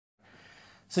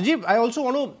Sanjiv, I also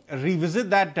want to revisit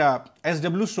that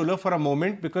SW Solar for a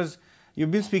moment because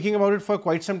you've been speaking about it for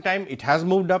quite some time. It has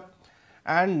moved up.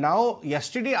 And now,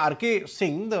 yesterday, RK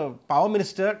Singh, the power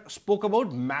minister, spoke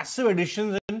about massive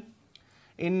additions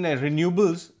in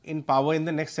renewables in power in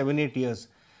the next 7-8 years.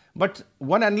 But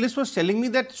one analyst was telling me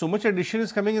that so much addition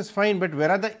is coming is fine, but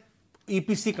where are the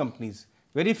EPC companies?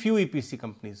 Very few EPC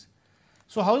companies.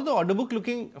 So how is the order book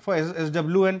looking for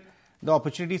SW and the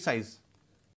opportunity size?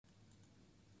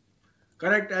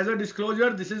 Correct. As a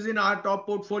disclosure, this is in our top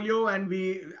portfolio, and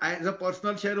we, as a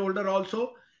personal shareholder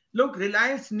also, look,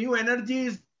 Reliance New Energy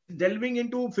is delving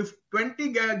into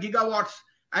 20 gigawatts,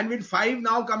 and with 5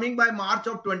 now coming by March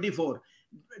of 24.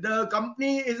 The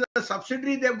company is a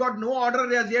subsidiary. They've got no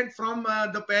order as yet from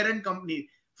the parent company.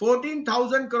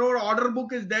 14,000 crore order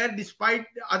book is there despite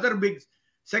other bids.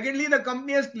 Secondly, the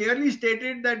company has clearly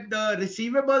stated that the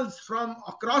receivables from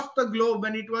across the globe,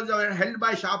 when it was held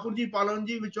by Shapurji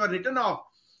Palonji, which were written off,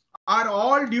 are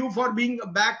all due for being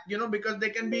back, because they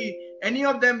can be any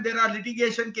of them. There are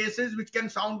litigation cases which can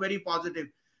sound very positive.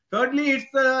 Thirdly, it's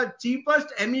the cheapest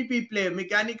MEP play,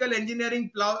 mechanical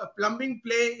engineering plumbing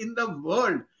play in the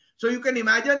world. So you can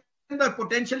imagine the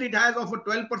potential it has of a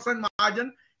 12%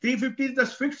 margin. 350 is the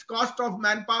fixed cost of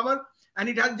manpower, and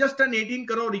it has just an 18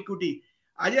 crore equity.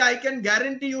 Ajay, I can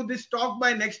guarantee you this stock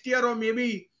by next year or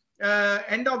maybe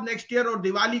end of next year or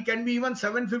Diwali can be even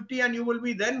 750, and you will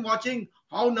be then watching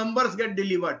how numbers get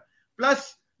delivered.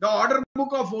 Plus, the order book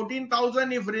of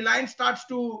 14,000, if Reliance starts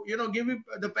to, give it,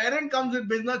 the parent comes with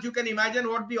business, you can imagine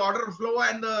what the order flow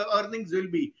and the earnings will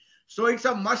be. So it's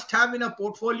a must-have in a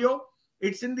portfolio.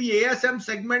 It's in the ASM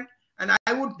segment, and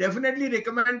I would definitely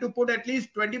recommend to put at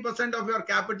least 20% of your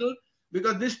capital,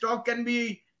 because this stock can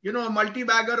be, a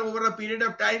multi-bagger over a period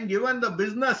of time, given the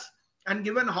business and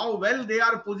given how well they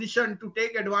are positioned to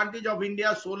take advantage of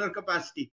India's solar capacity.